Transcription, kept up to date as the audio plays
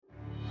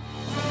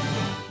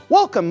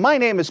Welcome, my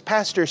name is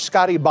Pastor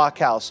Scotty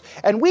Bachhaus,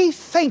 and we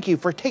thank you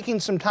for taking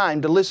some time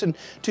to listen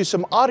to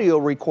some audio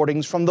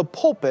recordings from the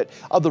pulpit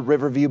of the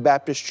Riverview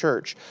Baptist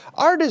Church.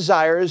 Our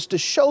desire is to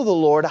show the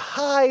Lord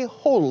high,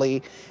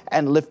 holy,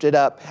 and lifted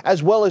up,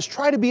 as well as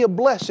try to be a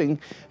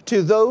blessing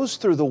to those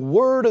through the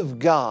Word of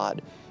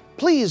God.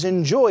 Please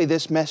enjoy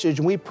this message,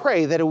 and we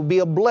pray that it will be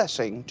a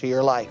blessing to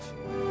your life.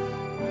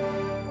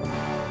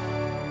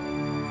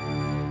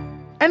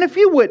 And if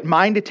you wouldn't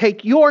mind to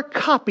take your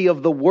copy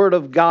of the Word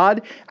of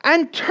God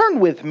and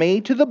turn with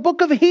me to the book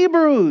of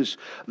Hebrews,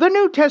 the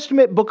New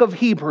Testament book of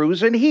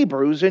Hebrews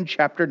in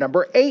chapter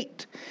number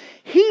 8.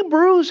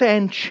 Hebrews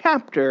and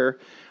chapter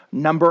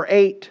number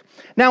 8.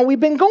 Now, we've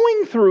been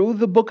going through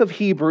the book of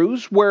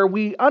Hebrews where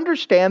we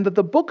understand that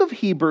the book of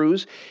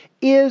Hebrews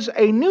is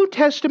a New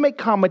Testament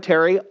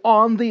commentary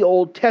on the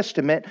Old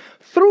Testament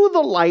through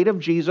the light of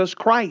Jesus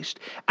Christ.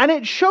 And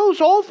it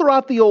shows all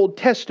throughout the Old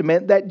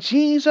Testament that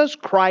Jesus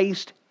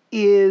Christ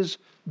is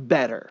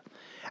better.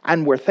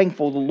 And we're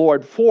thankful to the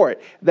Lord for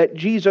it, that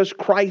Jesus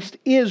Christ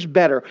is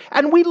better.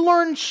 And we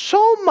learn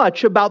so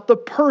much about the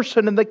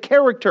person and the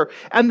character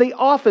and the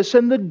office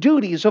and the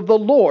duties of the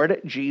Lord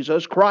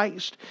Jesus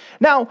Christ.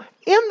 Now,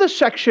 in the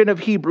section of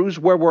Hebrews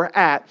where we're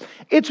at,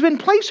 it's been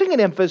placing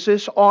an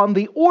emphasis on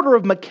the order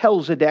of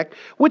Melchizedek,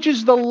 which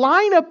is the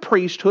line of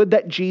priesthood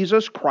that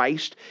Jesus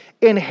Christ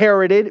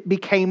inherited,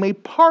 became a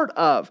part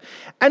of.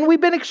 And we've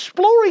been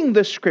exploring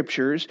the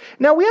scriptures.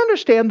 Now, we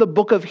understand the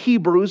book of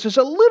Hebrews is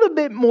a little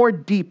bit more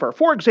deeper.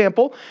 For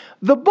example,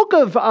 the book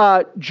of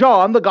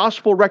John, the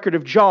gospel record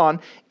of John,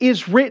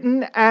 is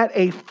written at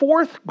a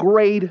 4th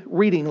grade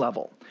reading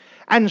level.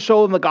 And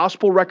so in the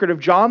gospel record of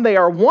John, they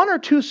are 1 or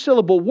 2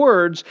 syllable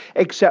words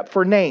except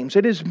for names.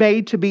 It is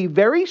made to be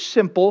very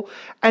simple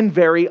and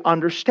very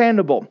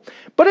understandable.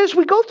 But as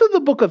we go through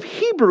the book of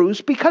Hebrews,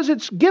 because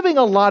it's giving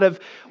a lot of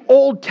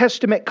Old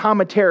Testament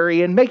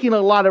commentary and making a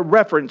lot of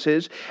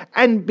references,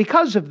 and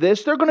because of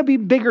this, they're going to be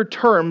bigger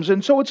terms,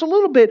 and so it's a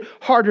little bit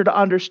harder to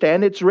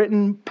understand. It's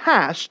written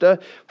past a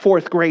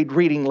 4th grade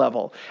reading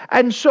level.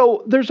 And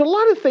so there's a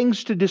lot of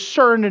things to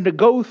discern and to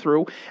go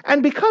through,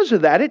 and because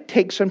of that, it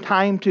takes some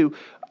time to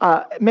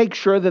make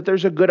sure that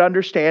there's a good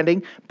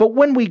understanding. But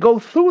when we go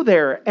through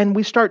there and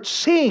we start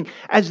seeing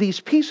as these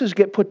pieces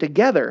get put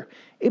together,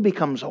 it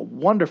becomes a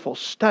wonderful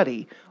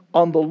study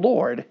on the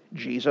Lord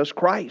Jesus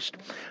Christ.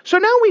 So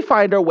now we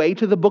find our way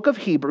to the book of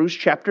Hebrews,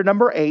 chapter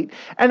number 8.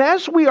 And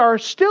as we are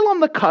still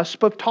on the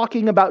cusp of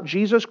talking about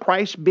Jesus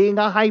Christ being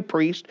a high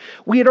priest,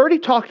 we had already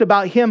talked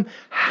about him,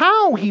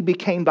 how he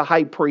became the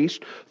high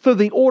priest through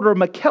the order of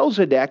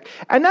Melchizedek.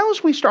 And now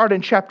as we start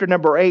in chapter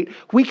number 8,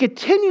 we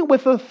continue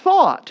with the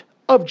thought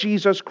of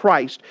Jesus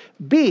Christ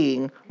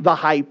being the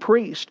high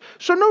priest.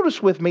 So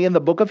notice with me in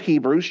the book of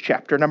Hebrews,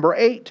 chapter number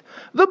 8.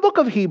 The book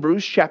of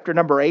Hebrews, chapter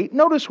number 8,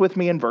 notice with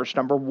me in verse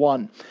number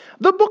 1.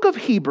 The book of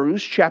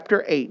Hebrews,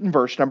 chapter 8, and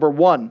verse number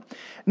 1.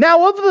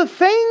 Now of the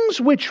things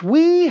which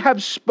we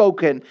have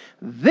spoken,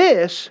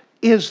 this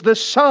is the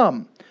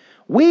sum.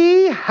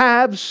 We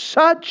have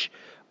such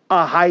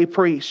a high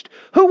priest,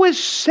 who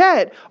is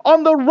set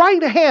on the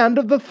right hand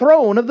of the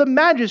throne of the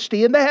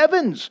majesty in the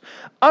heavens,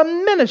 a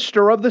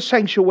minister of the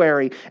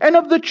sanctuary and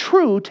of the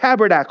true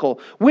tabernacle,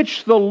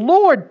 which the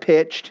Lord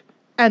pitched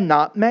and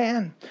not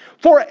man.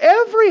 For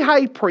every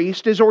high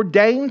priest is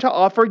ordained to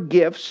offer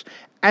gifts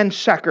and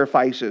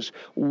sacrifices.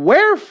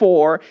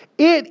 Wherefore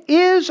it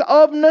is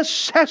of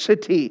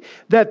necessity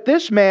that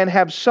this man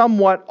have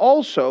somewhat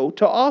also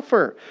to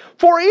offer.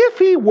 For if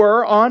he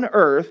were on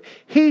earth,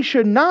 he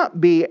should not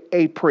be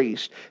a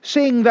priest,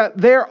 seeing that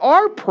there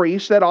are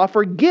priests that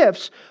offer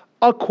gifts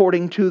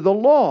according to the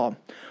law,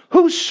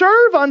 who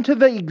serve unto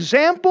the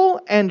example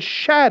and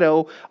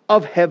shadow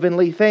of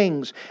heavenly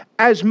things,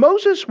 as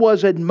Moses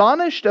was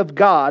admonished of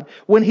God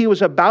when he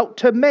was about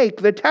to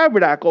make the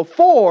tabernacle.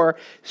 For,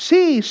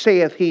 see,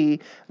 saith he,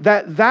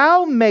 that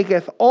thou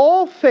maketh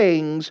all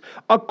things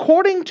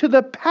according to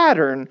the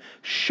pattern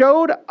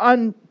showed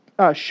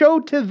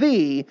to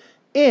thee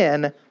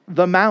in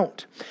the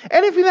mount.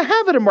 And if you have a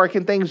habit of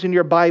marking things in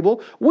your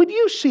Bible, would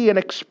you see an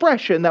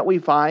expression that we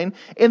find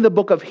in the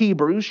book of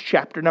Hebrews,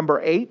 chapter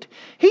number 8?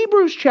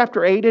 Hebrews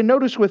chapter 8, and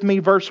notice with me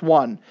verse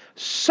 1.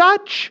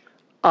 Such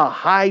a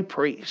high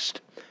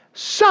priest.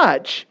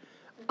 Such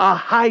a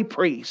high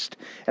priest.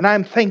 And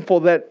I'm thankful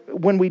that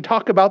when we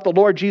talk about the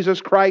Lord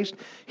Jesus Christ,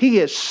 he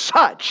is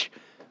such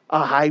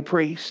a high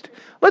priest.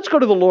 Let's go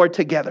to the Lord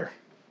together.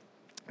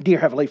 Dear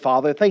Heavenly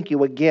Father, thank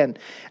you again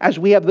as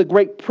we have the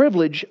great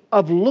privilege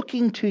of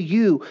looking to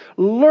you,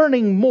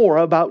 learning more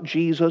about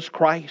Jesus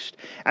Christ,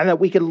 and that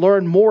we can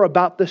learn more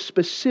about the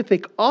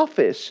specific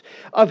office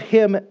of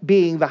him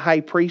being the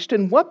high priest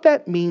and what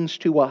that means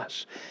to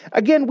us.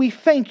 Again, we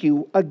thank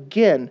you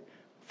again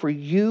for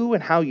you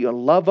and how you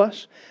love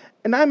us.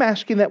 And I'm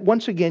asking that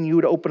once again you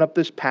would open up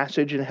this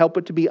passage and help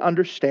it to be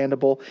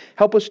understandable,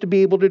 help us to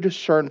be able to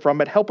discern from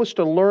it, help us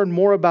to learn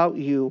more about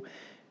you,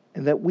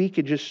 and that we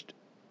could just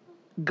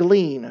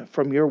glean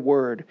from your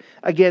word.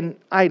 Again,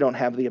 I don't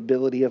have the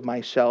ability of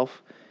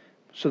myself,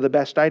 So the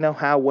best I know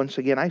how, once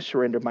again, I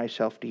surrender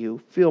myself to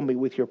you. Fill me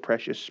with your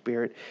precious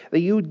Spirit, that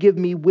you would give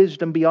me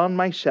wisdom beyond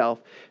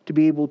myself to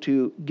be able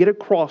to get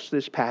across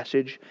this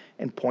passage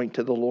and point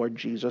to the Lord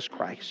Jesus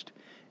Christ.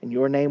 In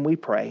your name we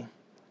pray.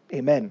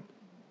 Amen.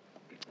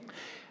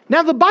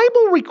 Now the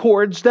Bible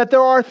records that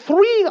there are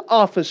 3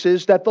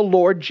 offices that the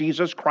Lord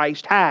Jesus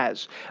Christ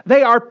has.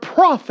 They are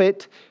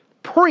prophet,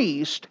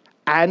 priest,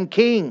 and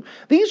king.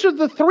 These are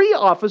the 3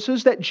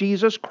 offices that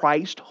Jesus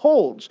Christ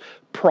holds: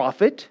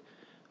 prophet,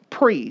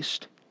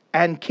 priest,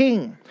 and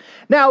king.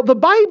 Now, the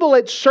Bible,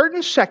 at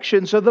certain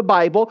sections of the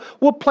Bible,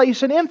 will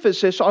place an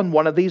emphasis on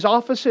one of these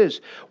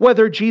offices.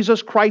 Whether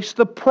Jesus Christ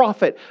the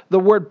prophet, the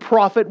word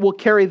prophet will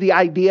carry the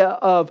idea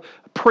of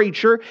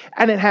preacher,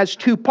 and it has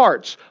 2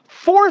 parts: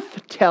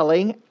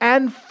 forthtelling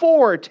and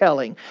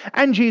foretelling.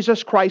 And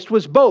Jesus Christ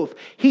was both.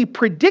 He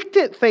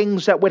predicted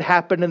things that would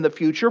happen in the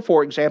future,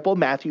 for example,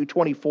 Matthew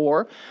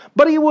 24,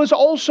 but he was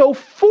also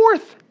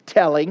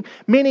forthtelling,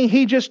 meaning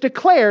he just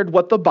declared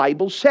what the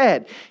Bible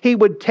said. He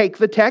would take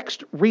the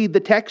text, read the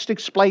text,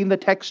 explain the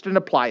text, and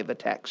apply the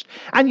text.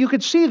 And you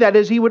could see that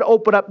as he would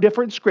open up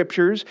different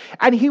scriptures,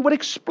 and he would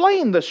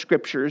explain the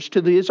scriptures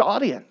to his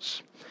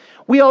audience.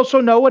 We also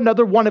know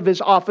another one of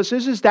his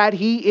offices is that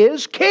he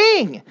is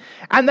king,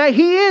 and that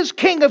he is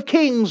King of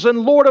Kings and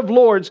Lord of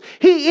Lords.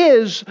 He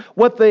is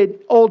what the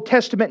Old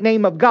Testament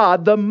name of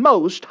God, the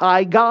Most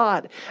High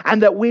God,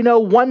 and that we know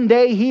one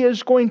day he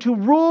is going to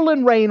rule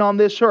and reign on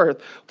this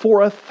earth for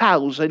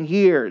 1,000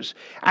 years.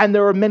 And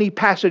there are many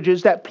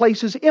passages that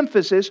places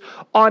emphasis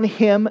on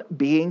him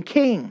being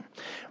king.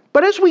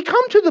 But as we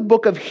come to the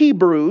book of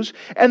Hebrews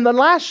and the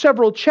last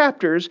several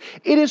chapters,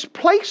 it is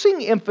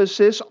placing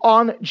emphasis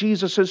on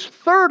Jesus'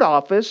 3rd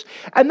office,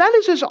 and that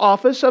is his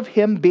office of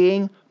him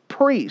being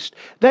priest,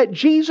 that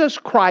Jesus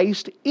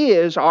Christ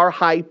is our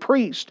high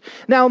priest.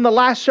 Now, in the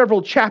last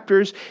several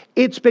chapters,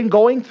 it's been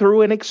going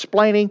through and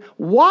explaining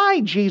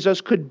why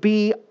Jesus could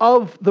be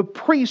of the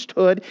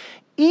priesthood,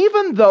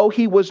 even though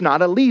he was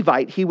not a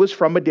Levite. He was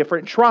from a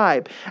different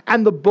tribe.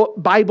 And the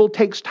Bible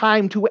takes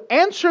time to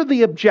answer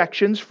the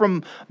objections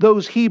from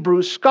those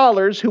Hebrew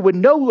scholars who would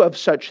know of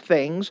such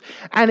things.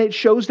 And it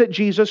shows that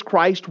Jesus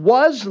Christ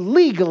was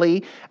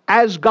legally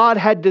as God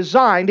had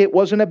designed. It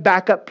wasn't a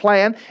backup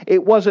plan.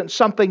 It wasn't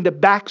something to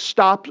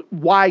backstop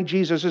why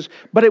Jesus is,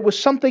 but it was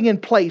something in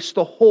place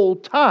the whole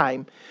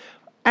time.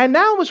 And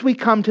now as we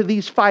come to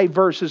these 5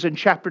 verses in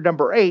chapter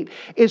number 8,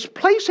 is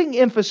placing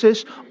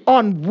emphasis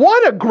on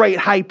what a great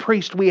high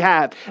priest we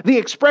have. The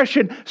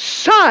expression,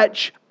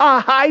 such a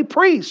high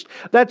priest.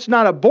 That's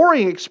not a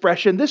boring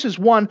expression. This is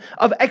one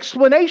of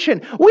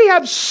explanation. We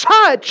have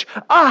such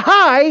a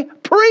high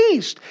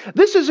priest.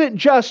 This isn't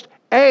just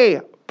a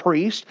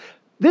priest.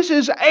 This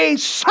is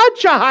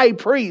such a high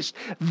priest.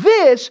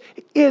 This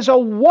is a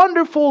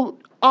wonderful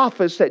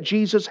office that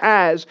Jesus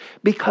has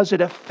because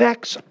it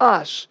affects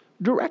us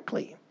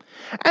directly.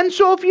 And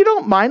so if you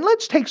don't mind,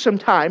 let's take some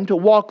time to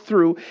walk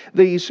through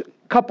these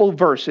couple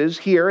verses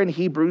here in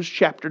Hebrews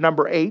chapter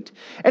number 8.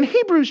 And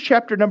Hebrews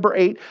chapter number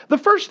 8, the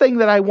first thing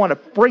that I want to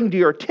bring to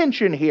your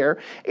attention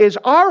here is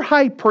our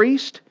high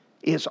priest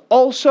is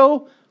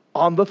also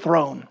on the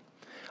throne.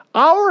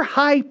 Our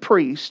high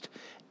priest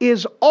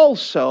is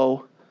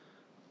also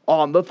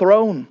on the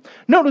throne.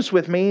 Notice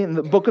with me in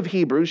the book of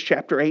Hebrews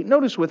chapter 8,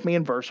 notice with me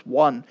in verse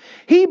 1.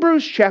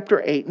 Hebrews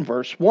chapter 8 and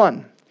verse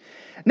 1.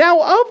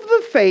 Now of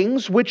the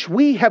things which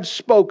we have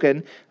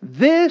spoken,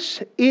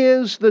 this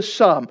is the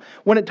sum.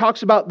 When it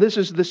talks about this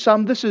is the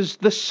sum, this is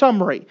the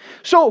summary.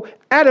 So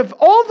out of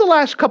all the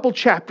last couple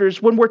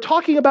chapters, when we're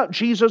talking about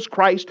Jesus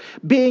Christ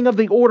being of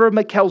the order of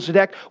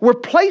Melchizedek, we're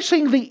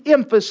placing the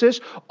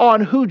emphasis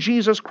on who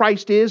Jesus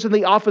Christ is in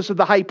the office of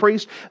the high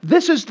priest.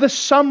 This is the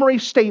summary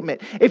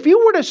statement. If you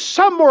were to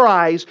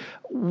summarize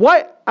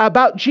what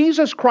about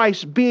Jesus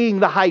Christ being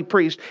the high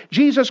priest,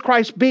 Jesus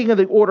Christ being of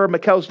the order of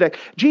Melchizedek,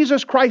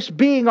 Jesus Christ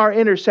being our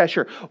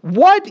intercessor,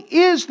 what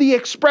is the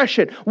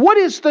expression? What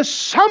is the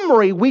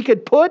summary we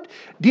could put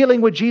dealing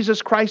with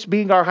Jesus Christ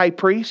being our high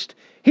priest?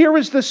 Here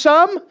is the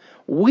sum.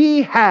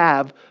 We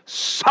have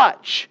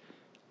such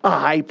a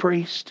high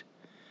priest.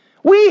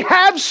 We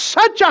have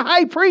such a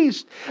high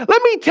priest.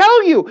 Let me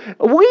tell you,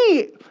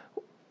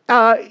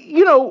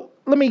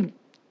 let me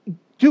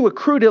do a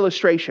crude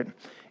illustration.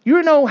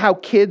 You know how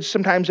kids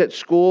sometimes at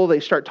school, they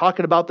start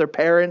talking about their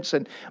parents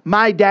and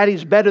my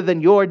daddy's better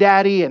than your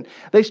daddy, and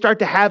they start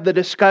to have the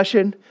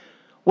discussion.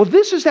 Well,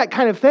 this is that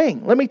kind of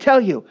thing. Let me tell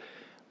you,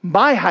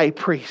 my high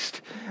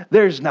priest,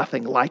 there's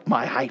nothing like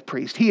my high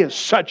priest. He is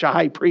such a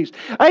high priest.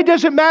 It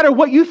doesn't matter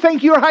what you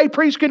think your high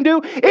priest can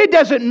do. It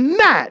doesn't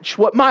match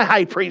what my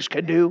high priest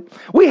can do.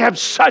 We have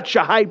such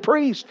a high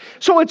priest.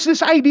 So it's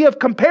this idea of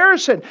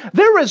comparison.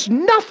 There is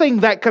nothing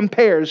that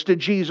compares to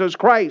Jesus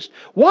Christ.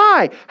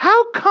 Why?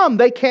 How come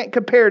they can't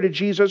compare to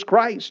Jesus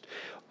Christ?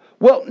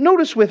 Well,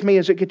 notice with me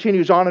as it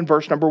continues on in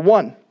verse number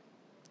 1.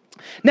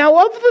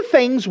 Now of the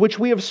things which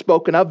we have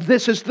spoken of,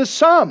 this is the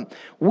sum.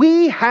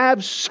 We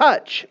have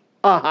such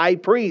a high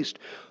priest,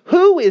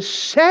 who is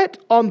set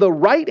on the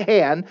right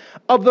hand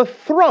of the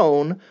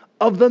throne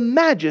of the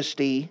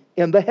majesty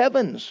in the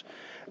heavens.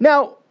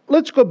 Now,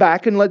 let's go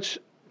back and let's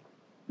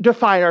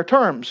define our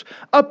terms.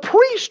 A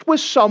priest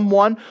was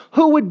someone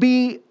who would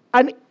be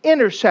an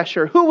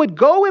intercessor, who would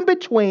go in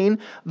between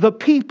the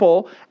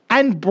people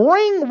and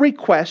bring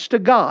requests to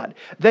God.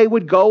 They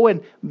would go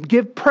and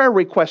give prayer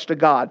requests to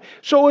God.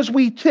 So as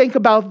we think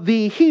about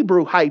the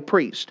Hebrew high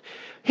priest,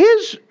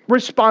 his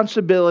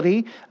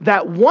responsibility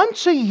that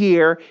once a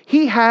year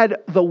he had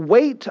the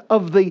weight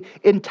of the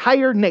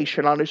entire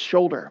nation on his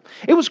shoulder.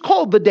 It was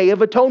called the Day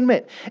of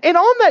Atonement. And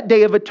on that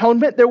Day of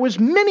Atonement, there was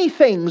many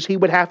things he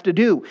would have to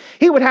do.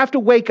 He would have to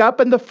wake up,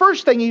 and the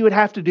first thing he would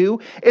have to do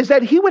is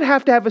that he would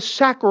have to have a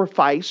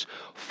sacrifice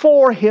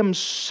for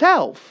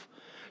himself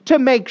to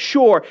make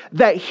sure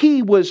that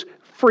he was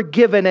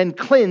forgiven and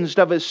cleansed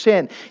of his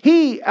sin.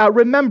 He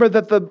remembered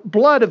that the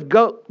blood of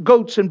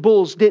goats and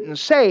bulls didn't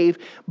save,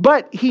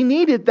 but he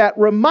needed that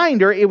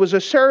reminder. It was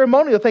a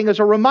ceremonial thing as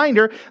a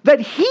reminder that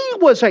he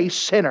was a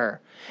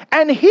sinner.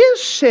 And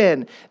his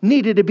sin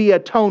needed to be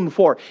atoned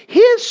for.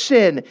 His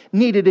sin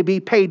needed to be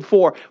paid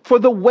for. For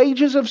the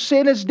wages of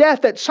sin is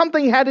death. That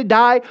something had to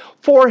die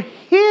for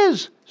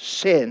his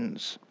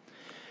sins.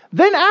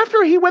 Then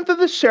after he went through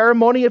the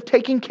ceremony of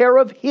taking care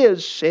of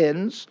his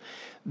sins,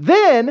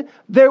 then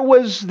there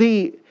was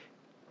the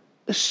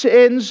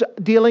sins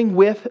dealing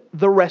with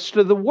the rest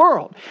of the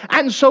world.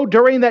 And so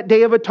during that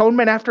Day of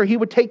Atonement, after he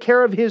would take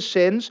care of his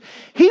sins,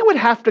 he would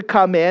have to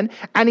come in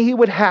and he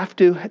would have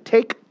to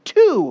take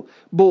 2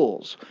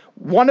 bulls.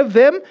 One of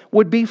them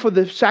would be for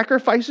the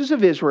sacrifices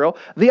of Israel.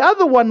 The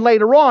other one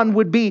later on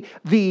would be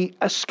the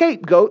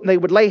scapegoat, and they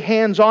would lay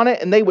hands on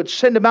it, and they would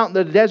send him out in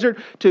the desert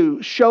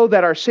to show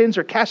that our sins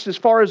are cast as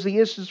far as the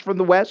east is from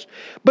the west.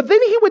 But then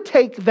he would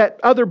take that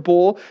other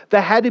bull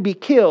that had to be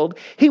killed.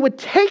 He would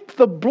take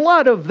the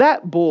blood of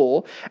that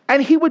bull,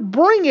 and he would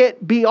bring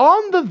it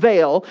beyond the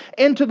veil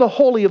into the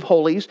Holy of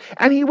Holies,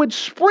 and he would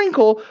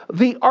sprinkle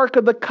the Ark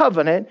of the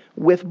Covenant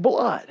with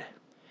blood.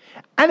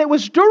 And it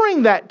was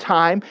during that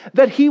time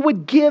that he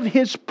would give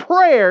his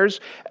prayers,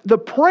 the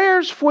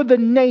prayers for the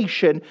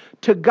nation,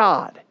 to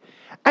God.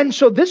 And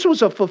so this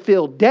was a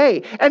fulfilled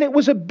day. And it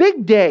was a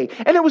big day.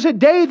 And it was a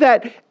day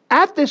that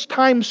at this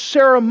time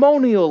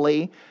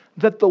ceremonially,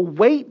 that the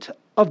weight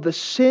of the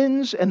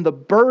sins and the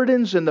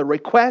burdens and the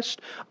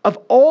request of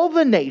all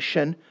the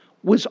nation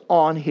was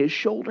on his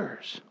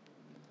shoulders.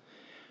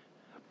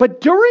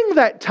 But during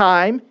that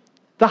time,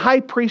 the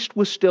high priest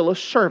was still a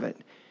servant.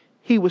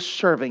 He was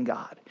serving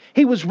God.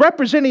 He was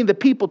representing the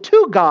people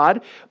to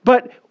God,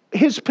 but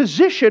his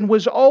position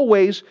was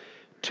always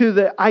to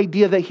the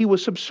idea that he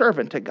was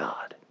subservient to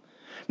God.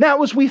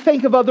 Now, as we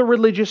think of other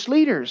religious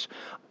leaders,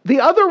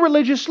 the other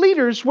religious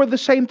leaders were the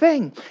same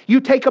thing. You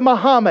take a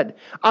Muhammad.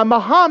 A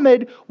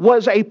Muhammad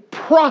was a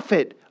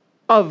prophet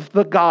of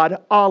the God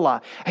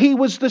Allah. He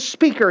was the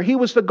speaker. He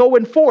was the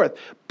going forth.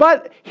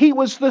 But he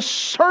was the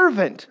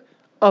servant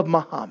of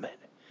Muhammad.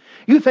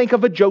 You think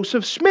of a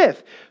Joseph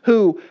Smith,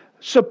 who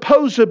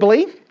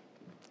supposedly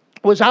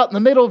was out in the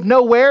middle of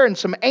nowhere, and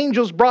some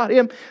angels brought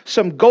him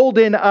some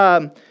golden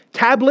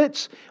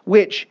tablets,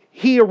 which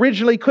he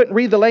originally couldn't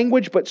read the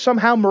language, but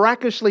somehow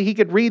miraculously he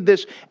could read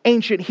this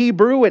ancient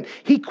Hebrew, and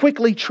he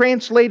quickly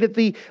translated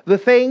the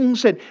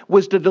things and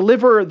was to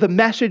deliver the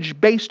message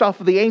based off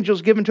of the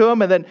angels given to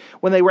him. And then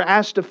when they were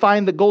asked to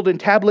find the golden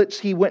tablets,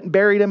 he went and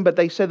buried them, but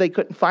they said they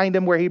couldn't find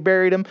him where he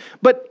buried them.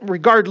 But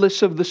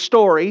regardless of the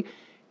story,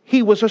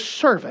 he was a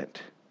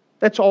servant.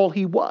 That's all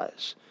he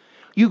was.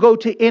 You go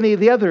to any of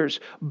the others.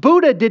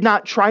 Buddha did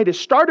not try to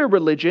start a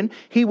religion.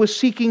 He was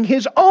seeking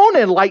his own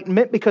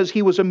enlightenment because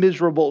he was a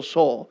miserable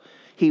soul.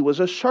 He was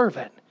a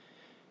servant.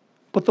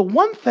 But the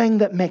one thing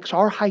that makes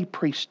our high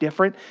priest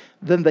different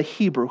than the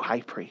Hebrew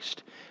high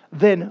priest,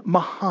 than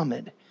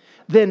Muhammad,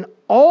 than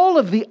all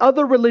of the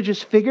other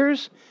religious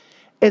figures,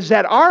 is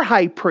that our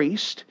high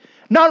priest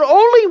not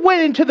only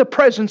went into the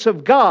presence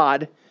of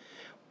God,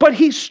 but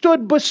he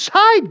stood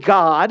beside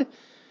God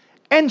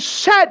and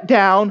sat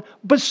down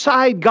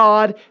beside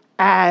God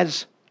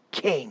as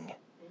king.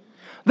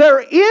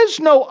 There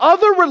is no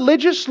other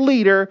religious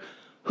leader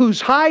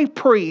whose high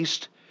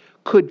priest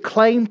could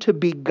claim to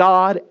be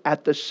God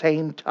at the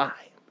same time.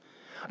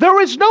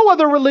 There is no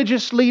other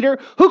religious leader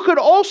who could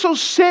also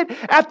sit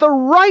at the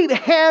right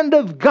hand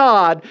of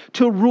God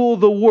to rule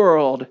the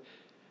world.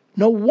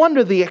 No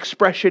wonder the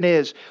expression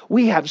is,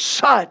 we have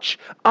such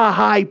a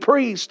high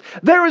priest.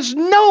 There is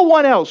no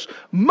one else.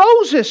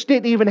 Moses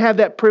didn't even have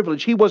that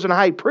privilege. He wasn't a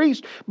high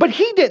priest, but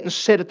he didn't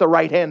sit at the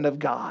right hand of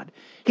God.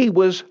 He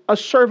was a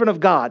servant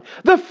of God.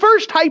 The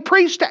first high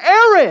priest,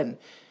 Aaron,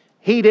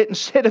 he didn't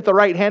sit at the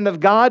right hand of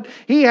God.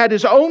 He had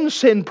his own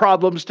sin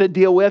problems to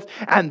deal with,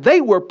 and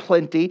they were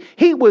plenty.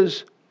 He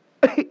was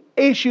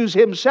issues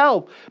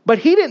himself, but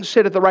he didn't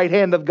sit at the right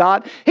hand of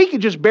God. He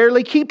could just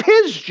barely keep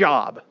his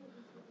job.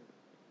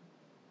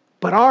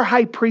 But our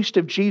high priest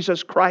of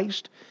Jesus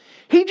Christ,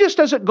 he just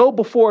doesn't go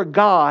before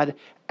God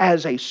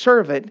as a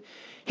servant.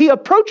 He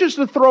approaches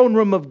the throne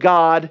room of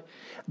God,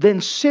 then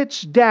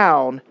sits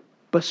down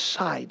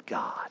beside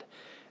God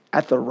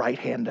at the right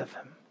hand of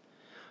him.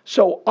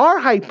 So our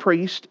high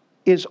priest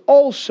is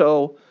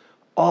also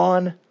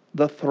on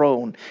the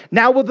throne.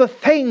 Now of the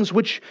things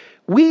which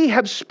we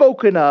have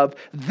spoken of,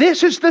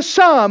 this is the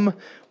sum.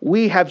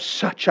 We have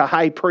such a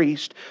high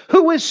priest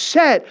who is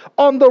set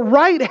on the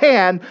right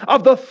hand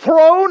of the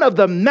throne of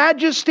the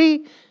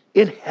majesty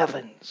in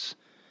heavens.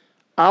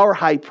 Our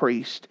high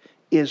priest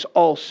is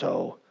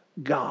also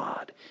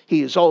God.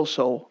 He is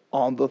also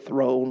on the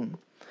throne.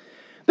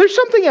 There's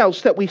something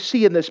else that we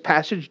see in this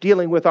passage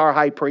dealing with our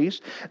high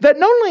priest, that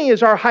not only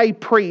is our high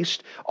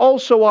priest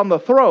also on the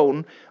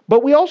throne,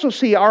 but we also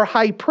see our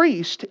high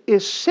priest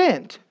is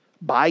sent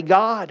by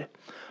God.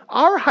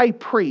 Our high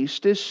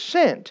priest is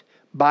sent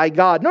by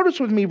God. Notice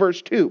with me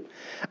verse 2.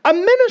 A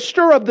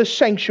minister of the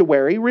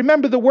sanctuary,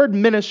 remember the word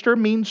minister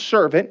means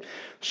servant,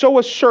 so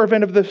a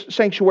servant of the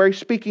sanctuary,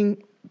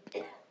 speaking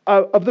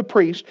of the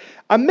priest,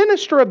 a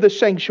minister of the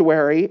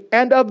sanctuary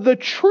and of the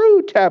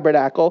true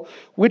tabernacle,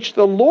 which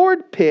the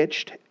Lord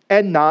pitched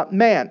and not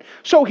man.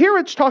 So here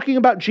it's talking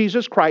about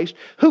Jesus Christ,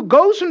 who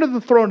goes into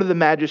the throne of the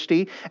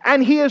majesty,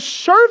 and he is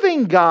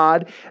serving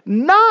God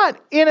not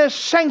in a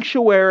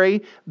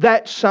sanctuary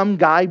that some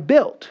guy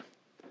built.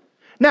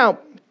 Now,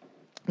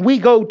 we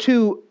go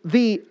to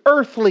the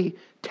earthly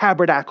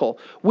tabernacle,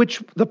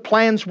 which the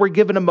plans were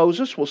given to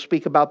Moses. We'll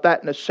speak about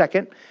that in a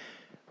second.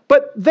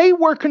 But they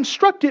were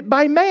constructed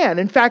by man.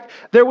 In fact,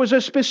 there was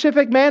a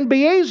specific man,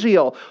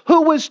 Beaziel,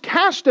 who was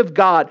tasked of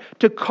God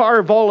to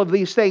carve all of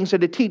these things and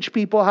to teach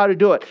people how to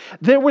do it.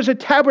 There was a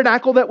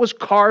tabernacle that was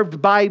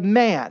carved by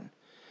man.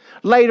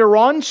 Later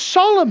on,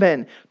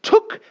 Solomon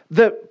took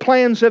the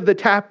plans of the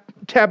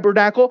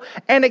tabernacle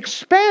and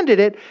expanded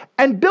it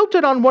and built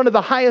it on one of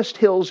the highest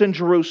hills in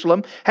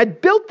Jerusalem,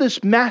 had built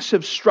this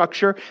massive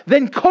structure,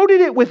 then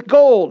coated it with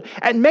gold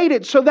and made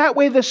it so that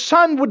way the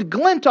sun would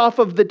glint off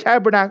of the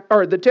tabernacle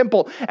or the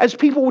temple as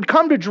people would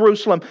come to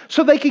Jerusalem,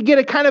 so they could get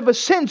a kind of a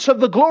sense of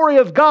the glory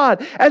of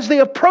God as they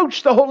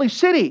approached the holy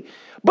city.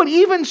 But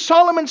even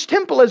Solomon's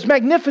temple, as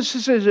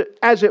magnificent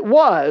as it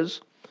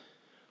was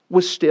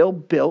still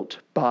built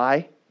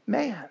by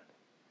man.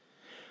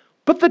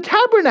 But the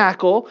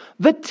tabernacle,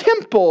 the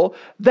temple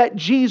that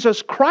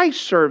Jesus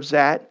Christ serves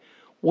at,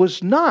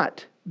 was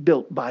not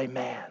built by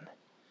man.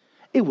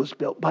 It was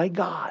built by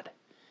God.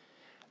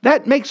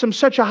 That makes him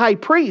such a high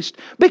priest,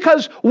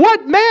 because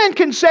what man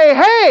can say,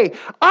 hey,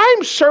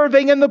 I'm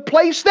serving in the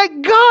place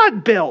that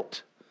God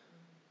built?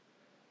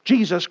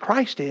 Jesus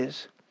Christ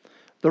is.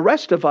 The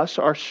rest of us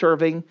are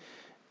serving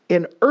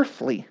in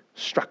earthly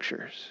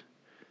structures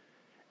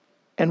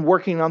and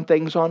working on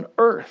things on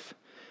earth.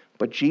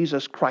 But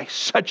Jesus Christ,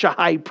 such a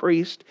high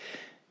priest,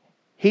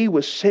 he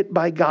was sent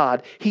by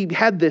God. He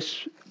had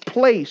this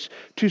place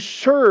to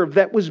serve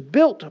that was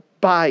built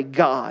by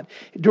God,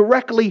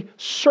 directly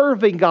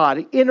serving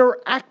God,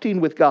 interacting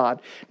with God.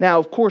 Now,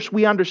 of course,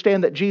 we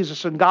understand that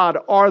Jesus and God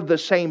are the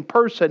same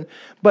person,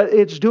 but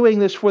it's doing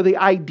this for the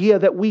idea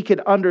that we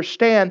can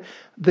understand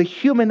the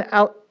human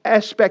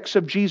aspects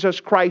of Jesus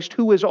Christ,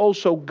 who is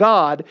also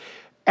God,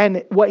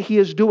 and what he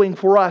is doing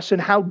for us and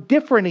how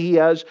different he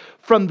is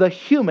from the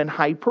human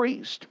high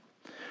priest.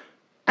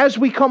 As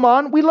we come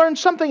on, we learn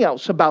something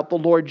else about the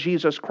Lord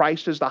Jesus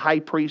Christ as the high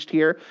priest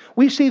here.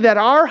 We see that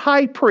our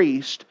high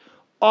priest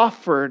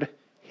offered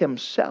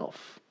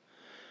himself.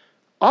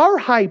 Our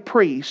high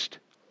priest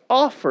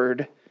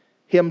offered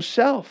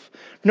himself.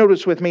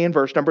 Notice with me in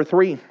verse number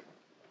 3.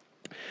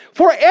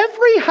 For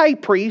every high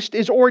priest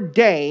is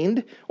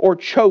ordained or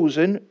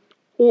chosen,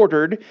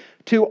 ordered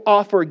to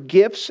offer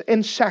gifts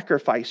and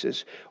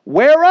sacrifices,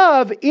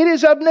 whereof it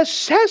is of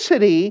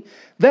necessity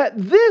that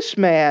this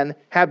man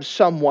have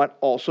somewhat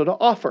also to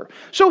offer.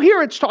 So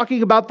here it's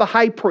talking about the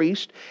high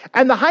priest,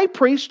 and the high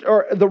priest,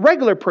 or the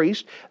regular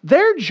priest,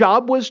 their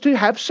job was to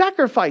have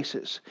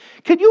sacrifices.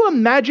 Can you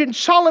imagine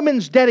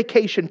Solomon's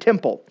dedication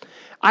temple?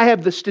 I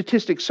have the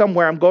statistics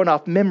somewhere, I'm going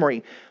off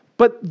memory,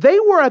 but they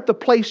were at the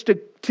place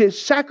to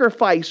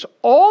sacrifice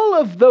all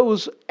of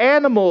those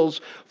animals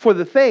for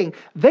the thing.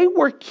 They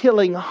were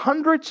killing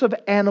hundreds of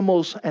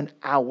animals an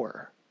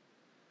hour.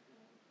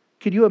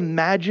 Could you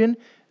imagine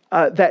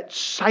that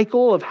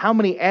cycle of how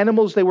many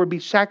animals they would be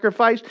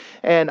sacrificed?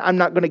 And I'm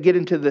not going to get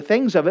into the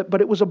things of it,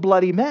 but it was a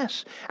bloody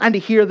mess. And to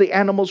hear the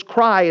animals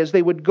cry as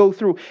they would go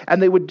through,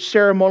 and they would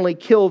ceremonially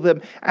kill them,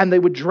 and they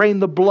would drain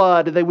the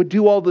blood, and they would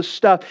do all this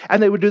stuff,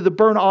 and they would do the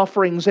burnt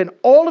offerings, and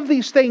all of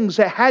these things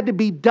that had to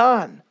be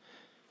done.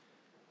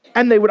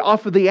 And they would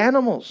offer the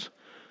animals.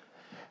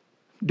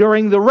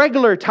 During the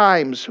regular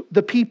times,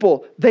 the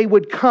people, they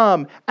would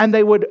come and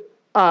they would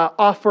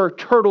offer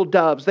turtle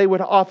doves. They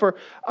would offer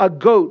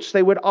goats.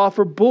 They would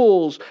offer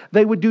bulls.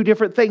 They would do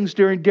different things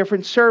during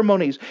different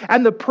ceremonies.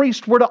 And the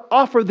priests were to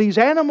offer these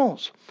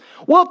animals.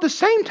 Well, at the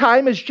same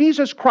time as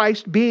Jesus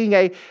Christ being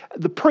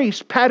the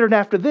priest patterned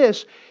after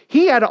this,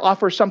 he had to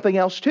offer something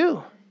else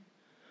too.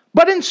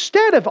 But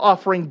instead of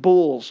offering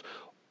bulls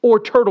or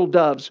turtle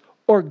doves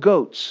or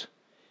goats,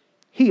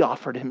 he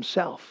offered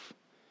himself.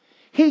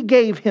 He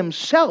gave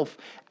himself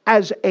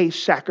as a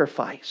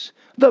sacrifice.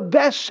 The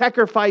best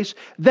sacrifice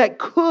that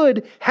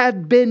could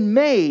have been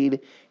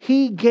made.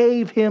 He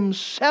gave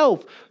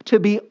himself to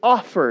be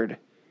offered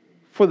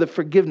for the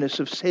forgiveness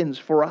of sins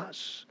for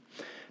us.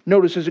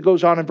 Notice as it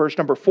goes on in verse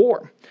number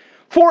 4.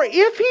 For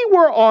if he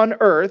were on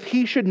earth,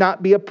 he should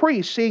not be a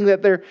priest, seeing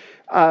that there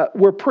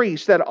were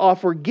priests that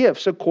offer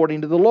gifts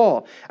according to the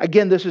law.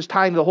 Again, this is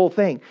tying the whole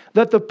thing.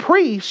 That the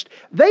priest,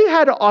 they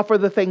had to offer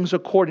the things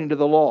according to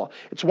the law.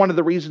 It's one of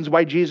the reasons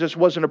why Jesus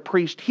wasn't a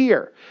priest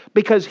here.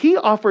 Because he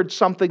offered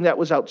something that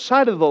was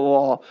outside of the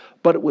law,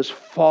 but it was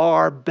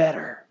far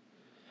better.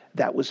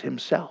 That was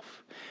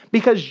himself.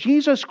 Because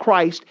Jesus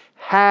Christ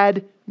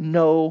had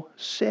no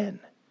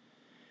sin.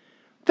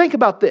 Think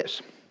about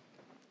this.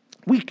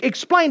 We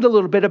explained a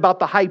little bit about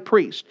the high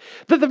priest.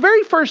 That the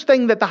very first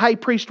thing that the high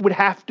priest would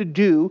have to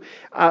do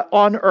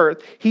on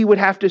earth, he would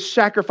have to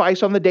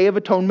sacrifice on the Day of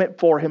Atonement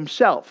for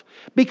himself,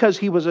 because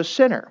he was a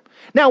sinner.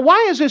 Now, why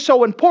is this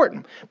so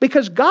important?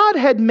 Because God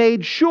had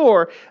made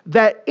sure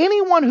that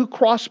anyone who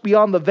crossed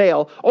beyond the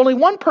veil, only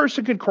one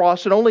person could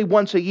cross, and only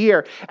once a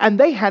year, and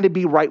they had to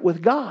be right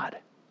with God.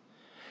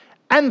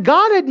 And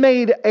God had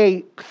made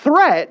a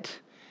threat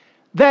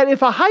that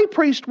if a high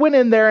priest went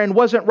in there and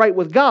wasn't right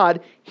with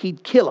God,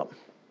 he'd kill him.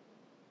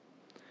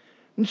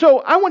 And so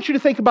I want you to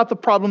think about the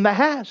problem that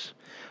has.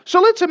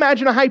 So let's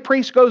imagine a high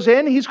priest goes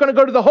in, he's going to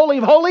go to the Holy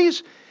of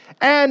Holies,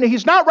 and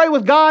he's not right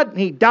with God, and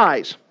he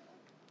dies.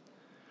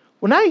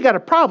 Well, now you got a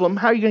problem.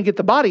 How are you going to get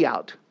the body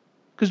out?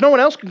 Because no one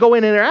else can go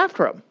in there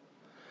after him.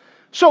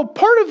 So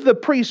part of the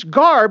priest's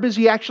garb is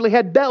he actually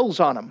had bells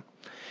on him.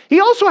 He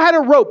also had a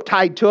rope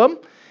tied to him.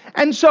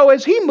 And so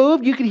as he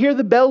moved, you could hear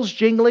the bells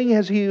jingling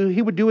as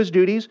he would do his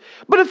duties.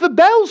 But if the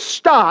bells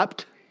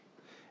stopped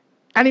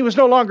and he was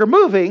no longer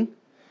moving,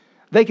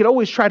 they could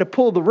always try to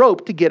pull the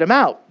rope to get him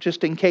out,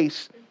 just in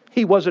case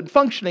he wasn't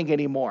functioning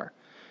anymore.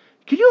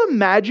 Can you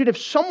imagine if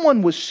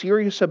someone was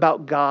serious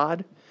about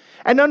God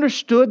and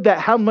understood that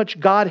how much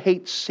God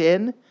hates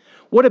sin?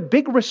 What a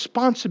big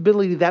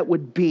responsibility that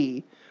would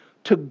be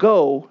to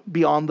go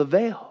beyond the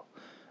veil.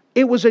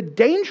 It was a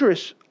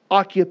dangerous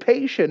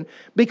occupation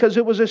because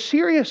it was a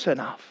serious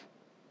enough.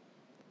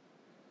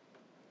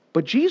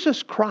 But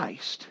Jesus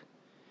Christ,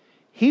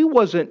 he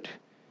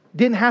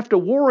didn't have to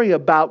worry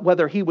about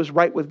whether he was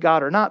right with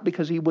God or not,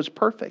 because he was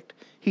perfect.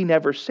 He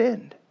never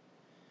sinned.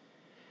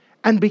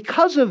 And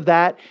because of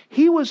that,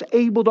 he was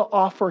able to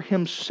offer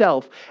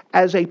himself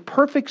as a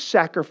perfect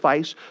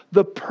sacrifice,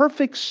 the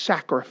perfect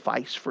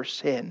sacrifice for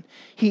sin.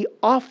 He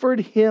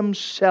offered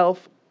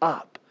himself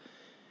up.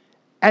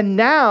 And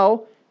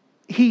now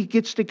he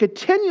gets to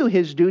continue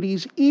his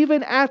duties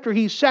even after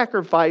he's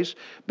sacrificed,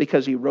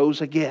 because he rose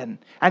again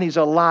and he's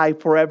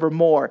alive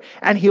forevermore.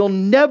 And he'll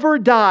never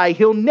die.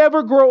 He'll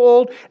never grow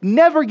old,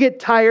 never get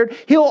tired.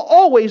 He'll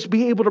always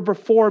be able to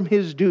perform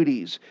his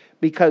duties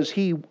because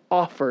he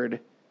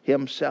offered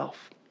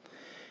himself.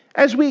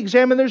 As we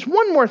examine, there's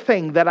one more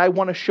thing that I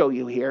want to show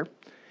you here.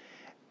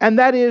 And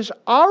that is,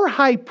 our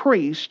high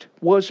priest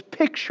was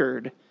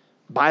pictured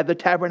by the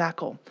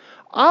tabernacle.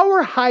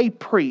 Our high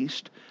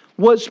priest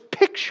was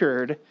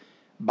pictured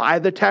by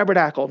the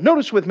tabernacle.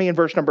 Notice with me in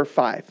verse number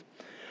 5.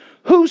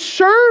 Who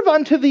serve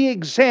unto the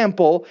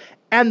example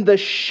and the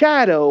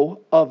shadow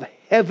of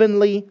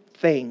heavenly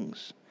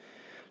things.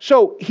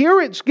 So here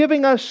it's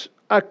giving us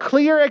a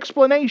clear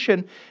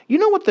explanation. You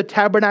know what the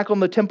tabernacle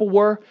and the temple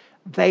were?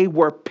 They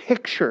were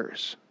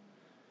pictures.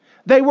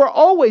 They were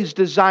always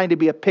designed to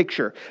be a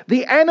picture.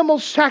 The animal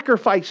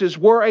sacrifices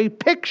were a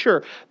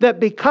picture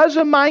that because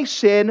of my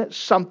sin,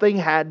 something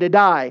had to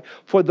die.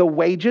 For the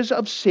wages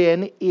of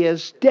sin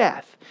is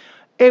death.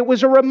 It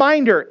was a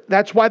reminder.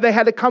 That's why they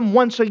had to come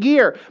once a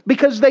year,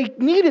 because they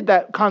needed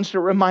that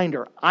constant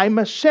reminder. I'm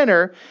a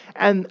sinner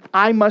and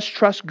I must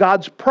trust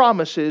God's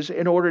promises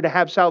in order to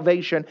have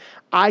salvation.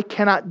 I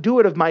cannot do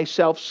it of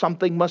myself.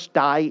 Something must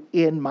die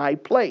in my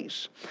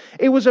place.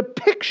 It was a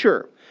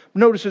picture.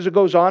 Notice as it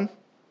goes on.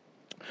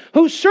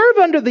 Who serve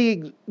under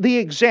the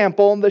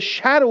example and the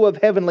shadow of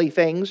heavenly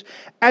things,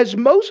 as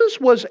Moses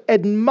was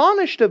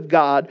admonished of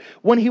God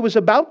when he was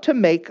about to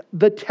make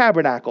the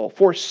tabernacle.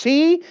 For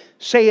see,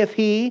 saith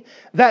he,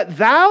 that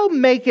thou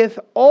maketh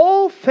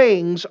all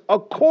things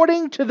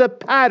according to the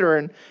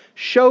pattern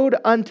showed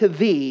unto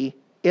thee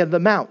in the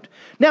mount.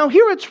 Now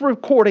here it's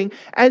recording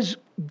as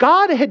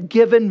God had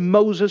given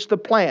Moses the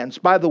plans.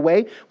 By the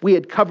way, we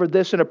had covered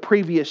this in a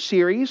previous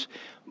series.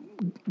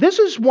 This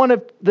is one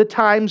of the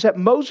times that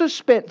Moses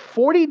spent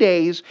 40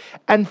 days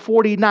and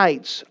 40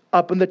 nights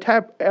up in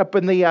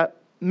the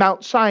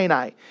Mount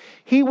Sinai.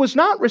 He was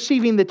not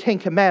receiving the Ten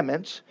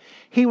Commandments.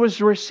 He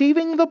was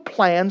receiving the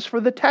plans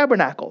for the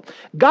tabernacle.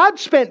 God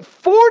spent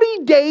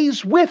 40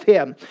 days with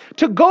him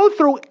to go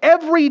through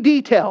every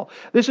detail.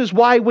 This is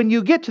why when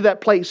you get to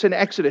that place in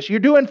Exodus, you're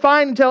doing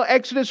fine until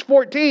Exodus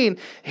 14.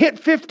 Hit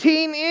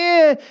 15,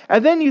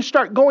 and then you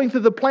start going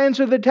through the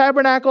plans of the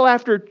tabernacle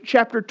after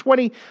chapter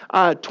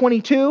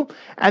 22,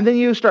 and then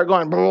you start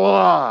going,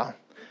 blah.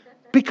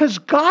 Because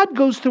God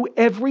goes through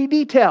every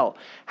detail.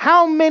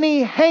 How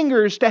many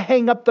hangers to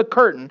hang up the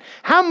curtain?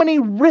 How many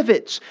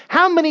rivets?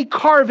 How many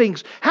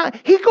carvings?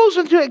 He goes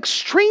into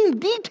extreme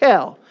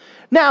detail.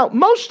 Now,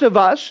 most of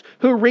us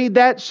who read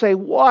that say,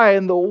 why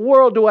in the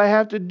world do I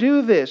have to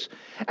do this?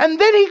 And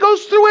then he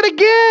goes through it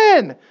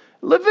again.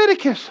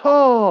 Leviticus,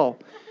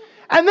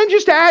 And then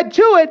just to add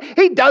to it,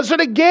 he does it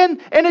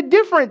again in a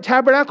different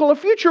tabernacle, a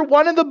future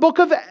one in the book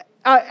of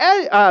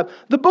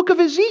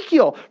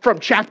Ezekiel, from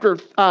chapter,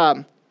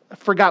 I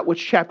forgot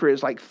which chapter it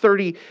is, like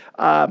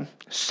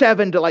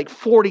 37 to like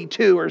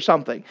 42 or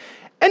something.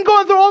 And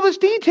going through all this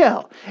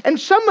detail. And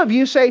some of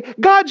you say,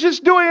 God's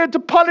just doing it to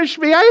punish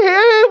me.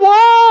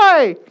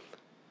 Why?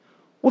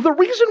 Well, the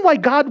reason why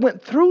God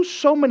went through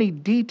so many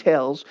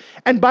details,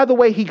 and by the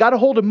way, he got a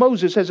hold of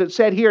Moses, as it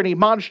said here, and he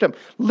admonished him,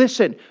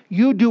 listen,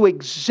 you do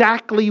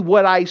exactly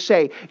what I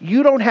say.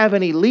 You don't have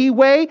any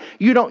leeway.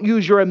 You don't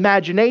use your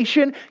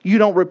imagination.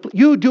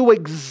 You do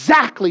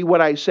exactly what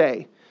I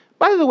say.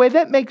 By the way,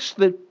 that makes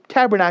the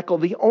tabernacle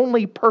the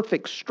only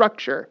perfect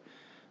structure,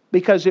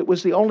 because it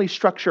was the only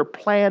structure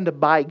planned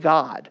by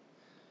God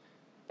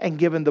and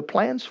given the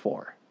plans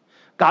for.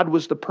 God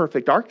was the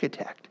perfect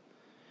architect.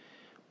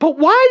 But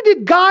why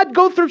did God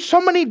go through so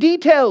many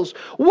details?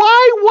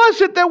 Why was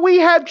it that we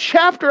have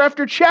chapter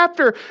after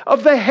chapter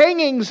of the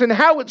hangings and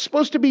how it's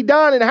supposed to be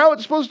done and how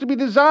it's supposed to be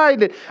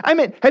designed? I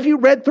mean, have you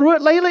read through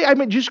it lately? I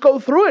mean, just go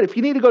through it. If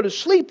you need to go to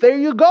sleep, there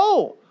you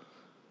go.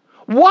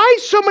 Why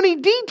so many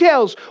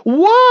details?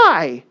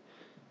 Why?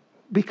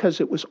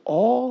 Because it was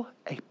all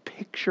a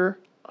picture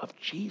of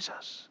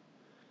Jesus.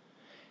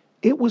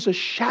 It was a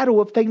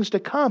shadow of things to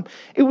come.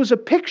 It was a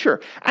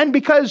picture. And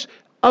because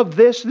of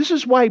this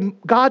is why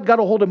God got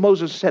a hold of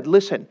Moses and said,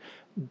 listen,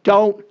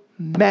 don't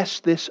mess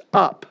this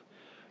up.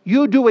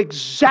 You do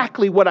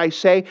exactly what I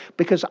say,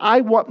 because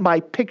I want my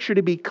picture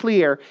to be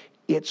clear.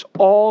 It's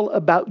all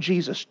about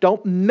Jesus.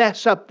 Don't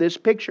mess up this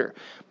picture.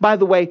 By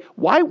the way,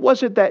 why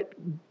was it that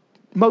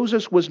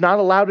Moses was not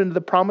allowed into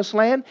the promised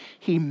land?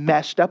 He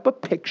messed up a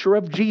picture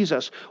of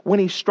Jesus when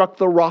he struck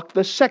the rock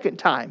the second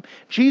time.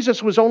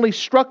 Jesus was only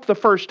struck the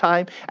first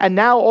time, and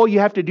now all you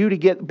have to do to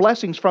get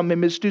blessings from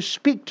him is to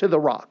speak to the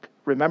rock.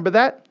 Remember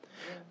that?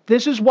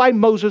 This is why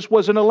Moses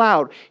wasn't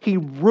allowed. He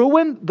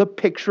ruined the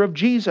picture of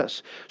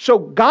Jesus. So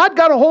God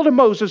got a hold of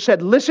Moses and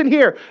said, listen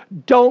here,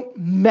 don't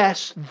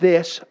mess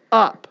this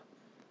up.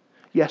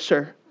 Yes,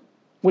 sir.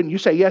 Wouldn't you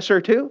say yes,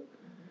 sir, too?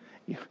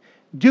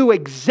 Do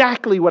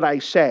exactly what I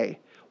say.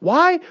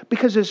 Why?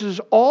 Because this is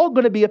all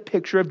going to be a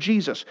picture of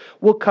Jesus.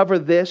 We'll cover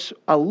this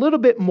a little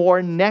bit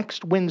more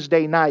next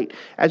Wednesday night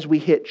as we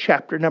hit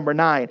chapter number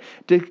 9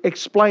 to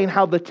explain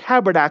how the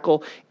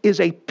tabernacle is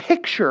a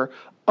picture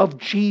of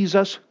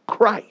Jesus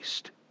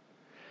Christ.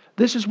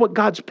 This is what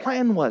God's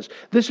plan was.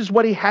 This is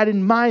what he had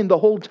in mind the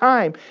whole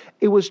time.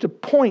 It was to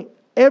point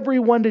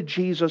everyone to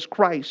Jesus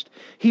Christ.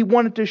 He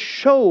wanted to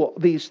show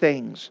these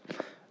things,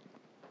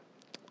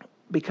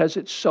 because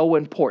it's so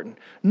important.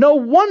 No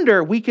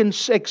wonder we can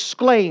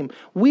exclaim,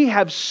 we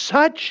have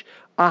such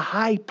a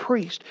high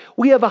priest.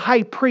 We have a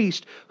high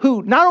priest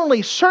who not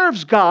only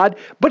serves God,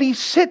 but he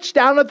sits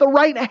down at the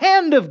right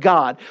hand of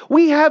God.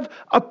 We have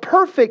a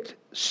perfect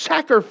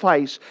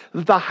sacrifice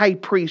that the high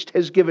priest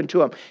has given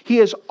to him. He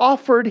has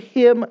offered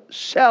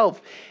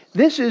himself.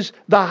 This is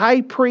the high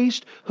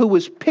priest who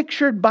was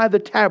pictured by the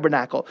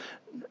tabernacle.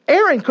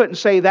 Aaron couldn't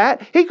say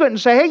that. He couldn't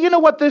say, hey, you know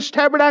what this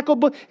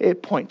tabernacle,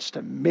 it points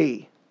to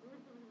me.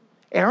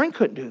 Aaron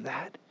couldn't do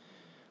that.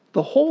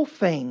 The whole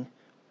thing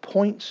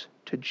points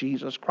to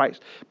Jesus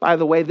Christ. By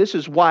the way, this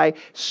is why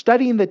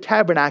studying the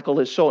tabernacle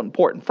is so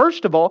important.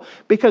 First of all,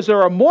 because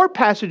there are more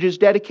passages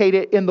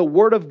dedicated in the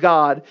Word of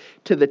God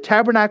to the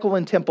tabernacle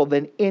and temple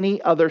than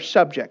any other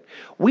subject.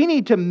 We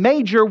need to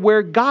major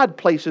where God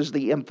places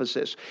the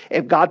emphasis.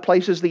 If God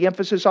places the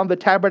emphasis on the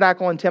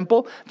tabernacle and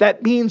temple,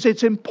 that means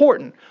it's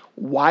important.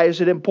 Why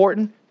is it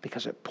important?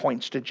 Because it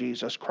points to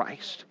Jesus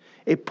Christ.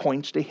 It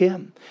points to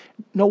him.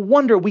 No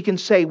wonder we can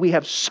say we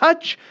have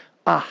such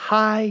a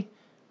high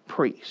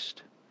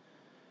priest.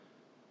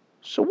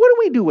 So what do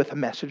we do with a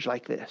message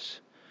like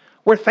this?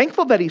 We're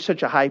thankful that he's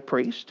such a high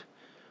priest.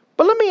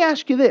 But let me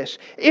ask you this.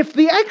 If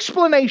the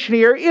explanation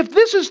here, if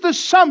this is the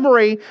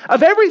summary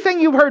of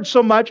everything you've heard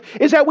so much,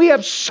 is that we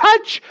have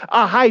such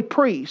a high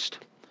priest,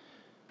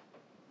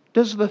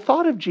 does the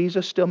thought of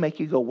Jesus still make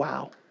you go,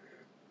 wow?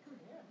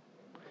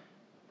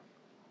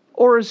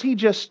 Or is he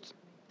just,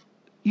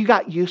 you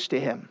got used to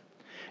him?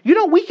 You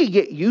know, we could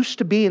get used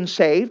to being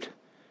saved.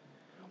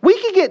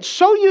 We could get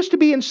so used to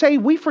being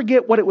saved, we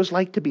forget what it was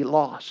like to be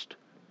lost.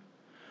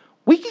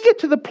 We could get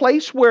to the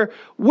place where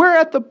we're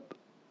at the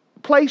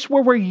place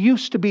where we're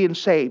used to being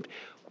saved.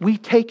 We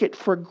take it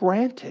for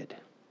granted.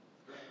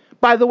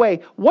 By the way,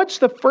 what's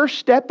the first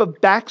step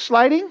of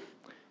backsliding?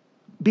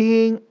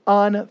 Being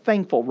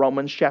unthankful.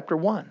 Romans chapter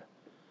 1.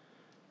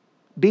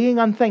 Being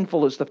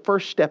unthankful is the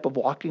first step of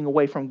walking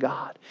away from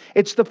God.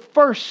 It's the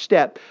first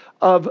step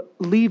of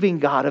leaving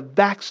God, of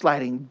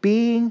backsliding,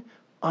 being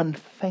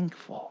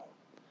unthankful.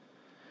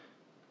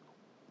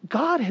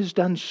 God has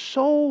done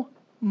so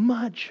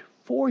much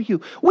for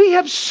you. We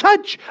have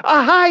such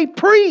a high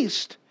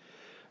priest.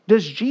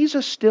 Does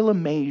Jesus still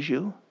amaze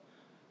you?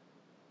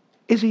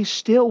 Is he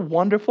still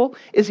wonderful?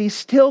 Is he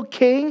still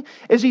king?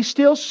 Is he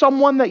still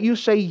someone that you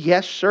say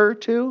yes, sir,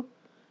 to?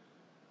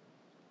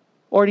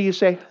 Or do you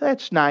say,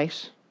 that's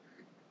nice,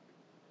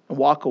 and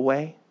walk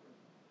away?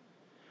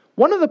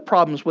 One of the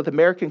problems with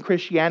American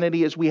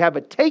Christianity is we have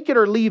a take it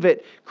or leave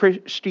it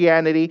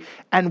Christianity,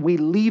 and we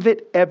leave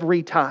it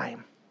every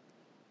time.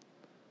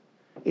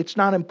 It's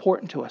not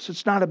important to us.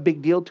 It's not a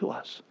big deal to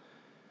us.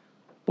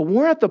 But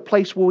we're at the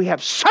place where we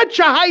have such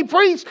a high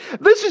priest.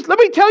 Let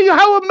me tell you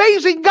how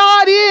amazing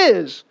God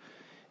is.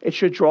 It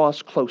should draw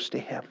us close to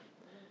Him.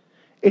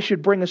 It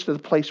should bring us to the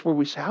place where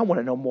we say, I want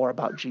to know more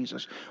about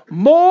Jesus.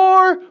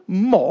 More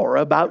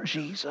about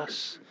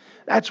Jesus.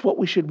 That's what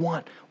we should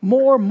want.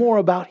 More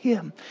about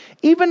Him.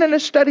 Even in a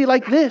study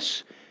like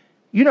this,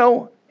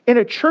 in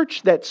a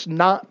church that's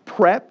not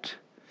prepped,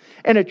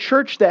 in a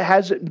church that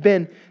hasn't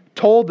been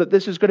told that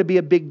this is going to be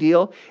a big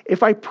deal,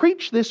 if I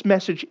preach this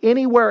message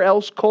anywhere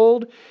else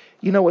cold,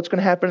 you know what's going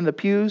to happen in the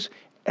pews?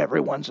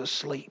 Everyone's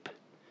asleep.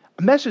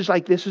 A message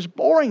like this is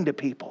boring to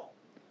people.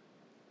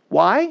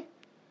 Why?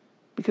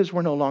 Because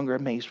we're no longer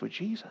amazed with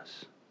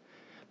Jesus.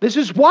 This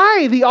is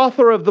why the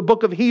author of the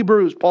book of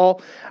Hebrews,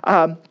 Paul,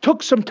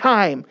 took some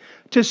time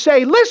to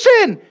say,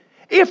 listen,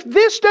 if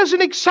this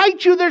doesn't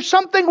excite you, there's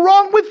something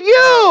wrong with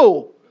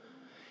you.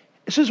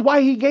 This is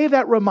why he gave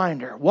that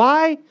reminder.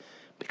 Why?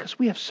 Because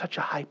we have such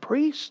a high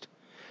priest.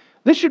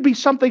 This should be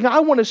something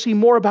I want to see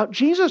more about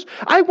Jesus.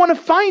 I want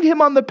to find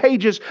Him on the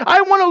pages. I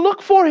want to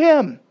look for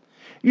Him.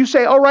 You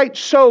say, all right,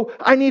 so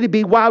I need to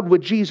be wowed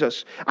with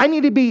Jesus. I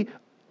need to be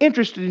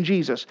interested in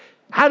Jesus.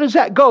 How does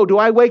that go? Do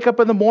I wake up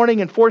in the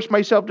morning and force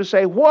myself to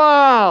say,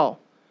 wow?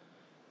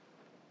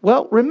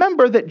 Well,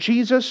 remember that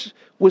Jesus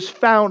was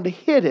found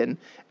hidden,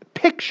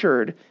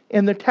 pictured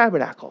in the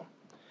tabernacle.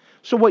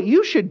 So what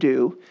you should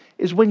do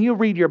is when you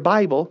read your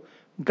Bible,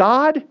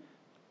 God,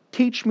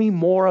 teach me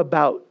more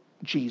about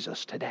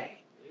Jesus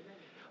today.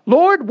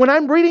 Lord, when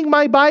I'm reading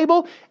my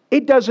Bible,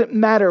 it doesn't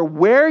matter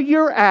where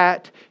you're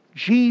at,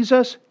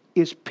 Jesus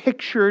is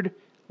pictured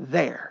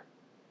there.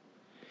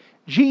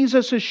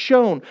 Jesus is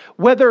shown,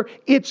 whether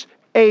it's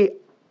a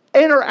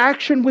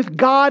interaction with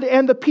God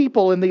and the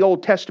people in the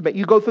Old Testament.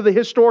 You go through the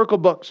historical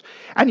books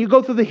and you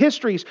go through the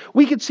histories,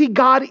 we can see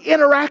God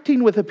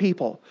interacting with the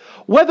people.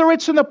 Whether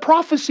it's in the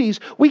prophecies,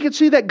 we can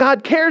see that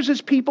God cares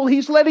His people.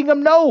 He's letting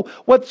them know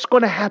what's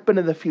going to happen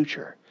in the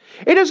future.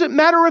 It doesn't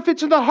matter if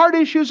it's in the heart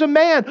issues of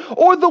man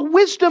or the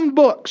wisdom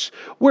books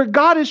where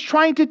God is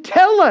trying to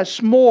tell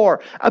us more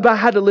about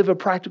how to live a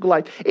practical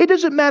life. It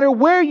doesn't matter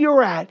where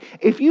you're at.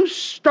 If you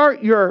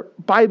start your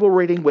Bible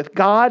reading with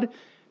God,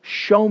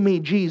 show me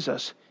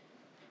Jesus,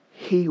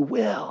 He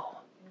will.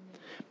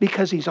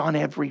 Because He's on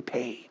every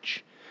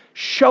page.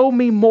 Show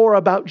me more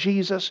about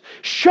Jesus.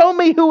 Show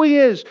me who He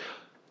is.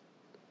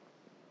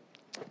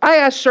 I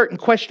ask certain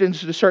questions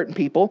to certain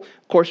people.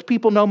 Of course,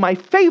 people know my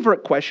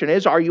favorite question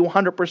is, are you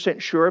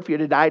 100% sure if you're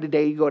to die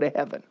today, you go to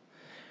heaven?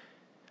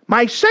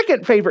 My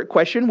second favorite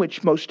question,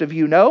 which most of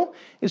you know,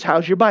 is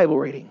how's your Bible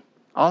reading?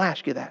 I'll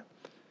ask you that.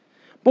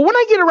 But when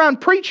I get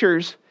around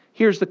preachers,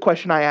 here's the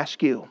question I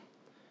ask you.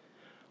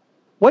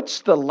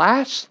 What's the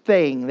last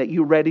thing that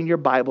you read in your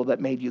Bible that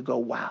made you go,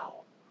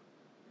 wow?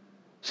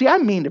 See,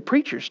 I'm mean to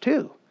preachers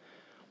too.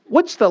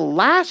 What's the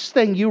last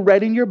thing you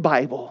read in your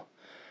Bible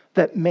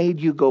that made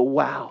you go,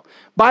 wow?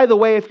 By the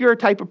way, if you're a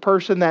type of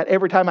person that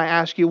every time I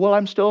ask you, well,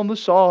 I'm still in the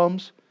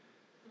Psalms,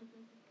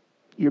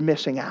 you're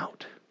missing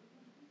out.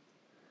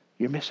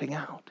 You're missing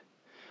out.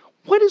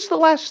 What is the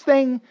last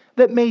thing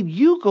that made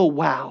you go,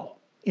 wow,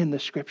 in the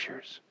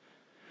Scriptures?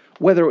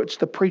 Whether it's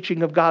the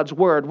preaching of God's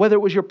Word, whether it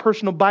was your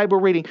personal Bible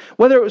reading,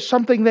 whether it was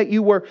something that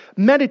you were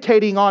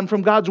meditating on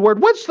from God's Word.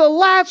 What's the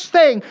last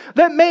thing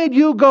that made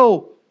you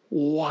go,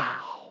 wow?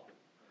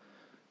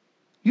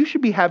 You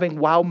should be having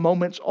wow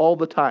moments all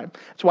the time.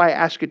 That's why I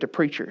ask it to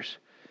preachers.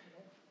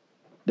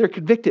 They're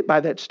convicted by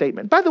that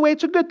statement. By the way,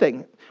 it's a good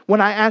thing.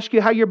 When I ask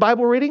you how your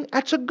Bible reading,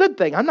 that's a good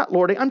thing. I'm not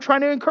lording. I'm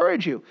trying to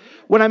encourage you.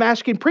 When I'm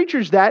asking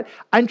preachers that,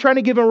 I'm trying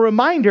to give a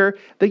reminder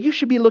that you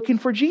should be looking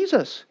for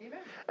Jesus. Amen.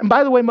 And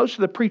by the way, most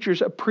of the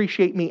preachers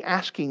appreciate me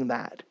asking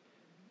that.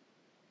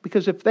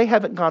 Because if they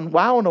haven't gone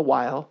wow in a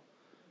while,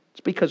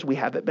 it's because we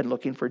haven't been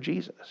looking for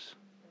Jesus.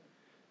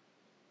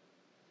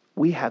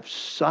 We have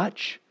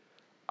such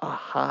a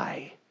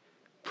high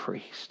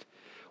priest.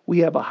 We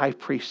have a high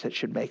priest that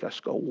should make us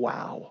go,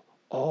 wow,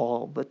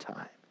 all the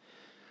time.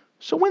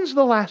 So when's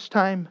the last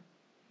time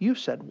you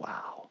said,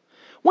 wow?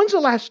 When's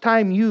the last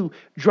time you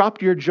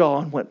dropped your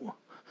jaw and went,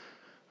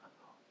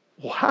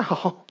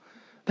 wow,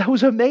 that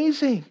was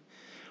amazing?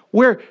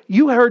 Where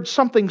you heard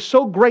something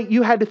so great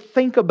you had to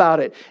think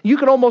about it. You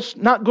could almost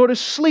not go to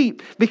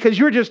sleep because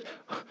you're just,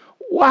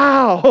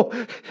 wow,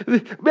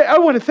 I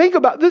want to think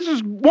about this.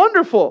 Is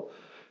wonderful.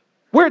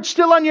 Where it's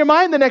still on your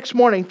mind the next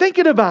morning,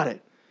 thinking about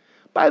it.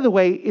 By the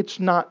way, it's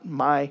not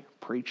my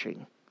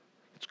preaching.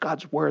 It's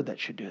God's Word that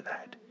should do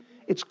that.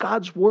 It's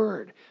God's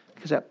Word,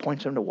 because that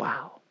points them to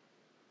wow.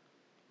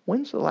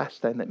 When's the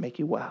last time that make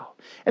you wow?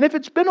 And if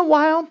it's been a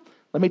while,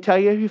 let me tell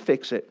you how you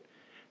fix it.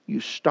 You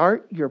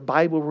start your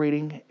Bible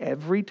reading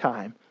every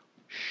time.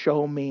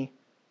 Show me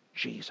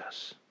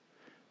Jesus.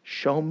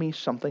 Show me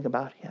something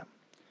about Him.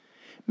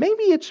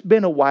 Maybe it's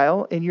been a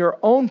while in your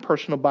own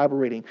personal Bible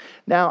reading.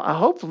 Now,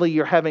 hopefully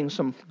you're having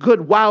some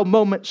good wow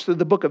moments through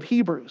the book of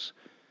Hebrews.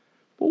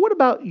 But what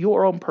about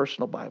your own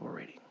personal Bible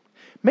reading?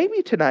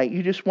 Maybe tonight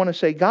you just want to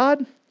say,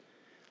 God,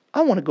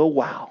 I want to go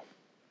wow.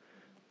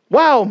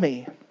 Wow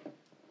me.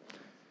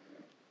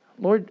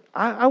 Lord,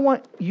 I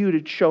want you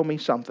to show me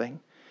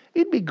something.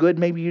 It'd be good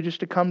maybe you just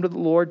to come to the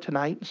Lord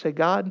tonight and say,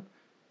 God,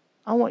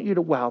 I want you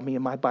to wow me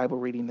in my Bible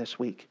reading this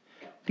week.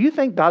 Do you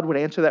think God would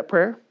answer that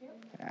prayer?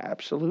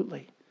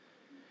 Absolutely.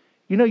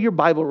 You know, your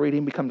Bible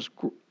reading becomes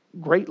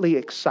greatly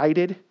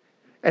excited,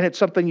 and it's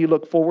something you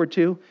look forward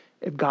to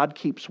if God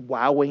keeps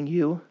wowing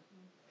you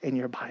in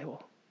your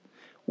Bible.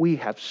 We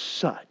have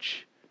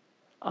such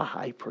a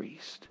high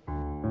priest.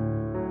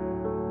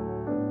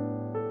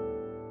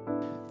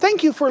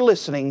 Thank you for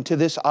listening to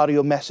this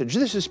audio message.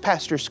 This is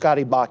Pastor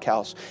Scotty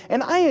Bachhaus,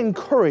 and I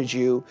encourage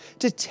you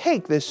to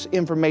take this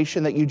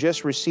information that you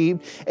just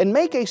received and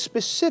make a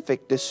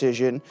specific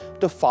decision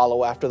to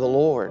follow after the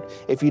Lord.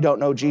 If you don't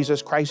know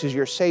Jesus Christ as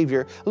your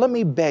Savior, let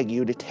me beg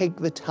you to take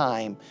the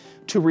time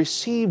to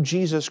receive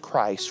Jesus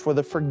Christ for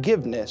the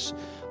forgiveness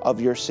of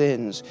your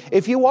sins.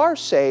 If you are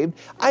saved,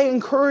 I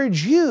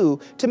encourage you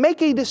to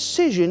make a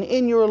decision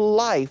in your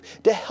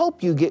life to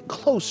help you get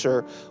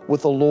closer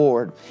with the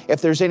Lord.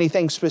 If there's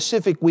anything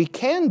specific we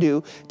can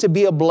do to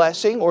be a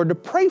blessing or to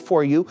pray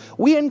for you,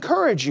 we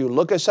encourage you.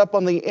 Look us up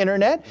on the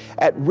internet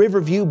at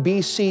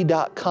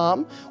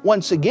riverviewbc.com.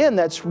 Once again,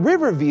 that's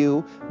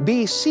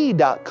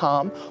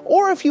riverviewbc.com.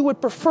 Or if you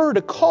would prefer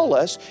to call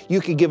us, you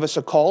could give us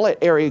a call at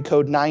area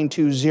code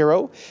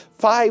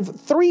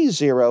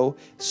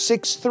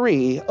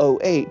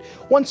 920-530-6308.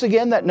 Once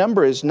again, that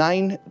number is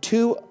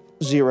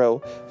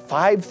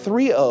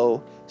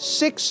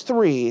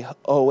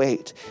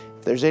 920-530-6308.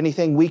 If there's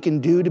anything we can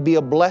do to be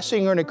a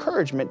blessing or an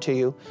encouragement to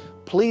you,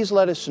 please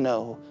let us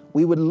know.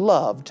 We would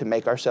love to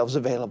make ourselves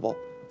available.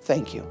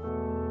 Thank you.